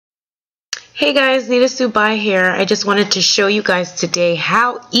Hey guys, Nita Subai here. I just wanted to show you guys today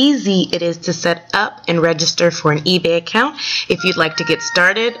how easy it is to set up and register for an eBay account. If you'd like to get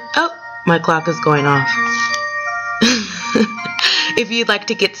started, oh, my clock is going off. If you'd like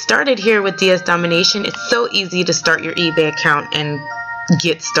to get started here with DS Domination, it's so easy to start your eBay account and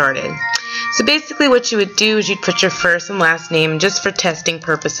get started. So basically what you would do is you'd put your first and last name. Just for testing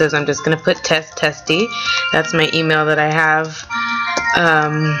purposes, I'm just going to put testy. That's my email that I have.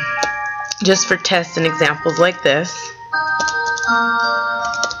 Just for tests and examples like this.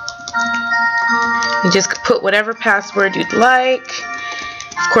 You just put whatever password you'd like.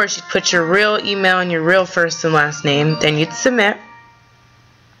 Of course, you'd put your real email and your real first and last name. Then you'd submit.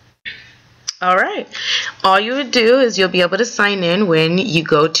 Alright. All you would do is you'll be able to sign in when you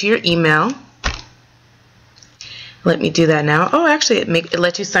go to your email. Let me do that now. Oh, actually, it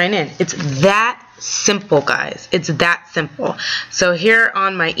lets you sign in. It's that simple, guys. It's that simple. So here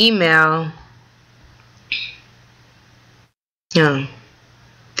on my email, no,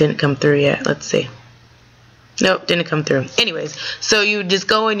 didn't come through yet. Let's see. Nope, didn't come through. Anyways, so you just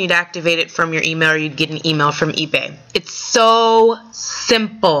go and you'd activate it from your email, or you'd get an email from eBay. It's so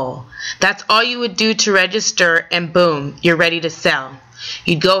simple. That's all you would do to register, and boom, you're ready to sell.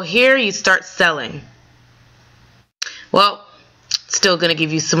 You'd go here, you start selling. Well, still going to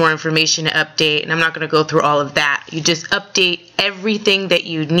give you some more information to update, and I'm not going to go through all of that. You just update everything that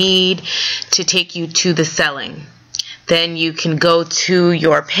you need to take you to the selling. Then you can go to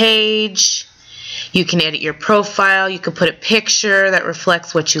your page. You can edit your profile. You can put a picture that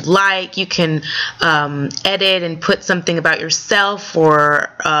reflects what you like. You can edit and put something about yourself, or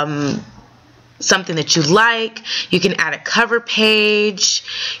something that you like. You can add a cover page.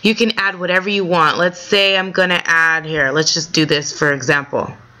 You can add whatever you want. Let's say I'm going to add here. Let's just do this for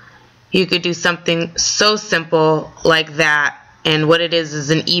example. You could do something so simple like that, and what it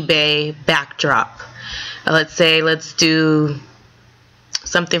is an eBay backdrop. Let's do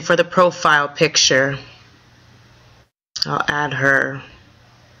something for the profile picture. I'll add her.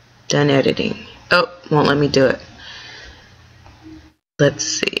 Done editing. Oh, won't let me do it. Let's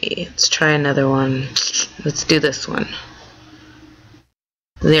see. Let's try another one. Let's do this one.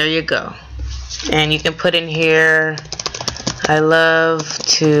 There you go. And you can put in here, I love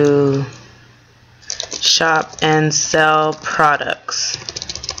to shop and sell products.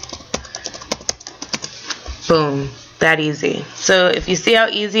 Boom. That easy. So if you see how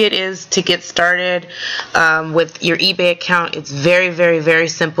easy it is to get started with your eBay account, it's very, very, very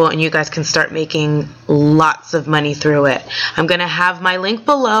simple, and you guys can start making lots of money through it. I'm going to have my link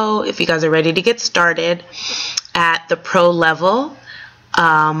below if you guys are ready to get started at the pro level.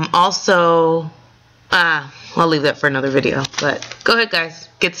 Also, I'll leave that for another video, but go ahead guys,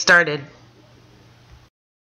 get started.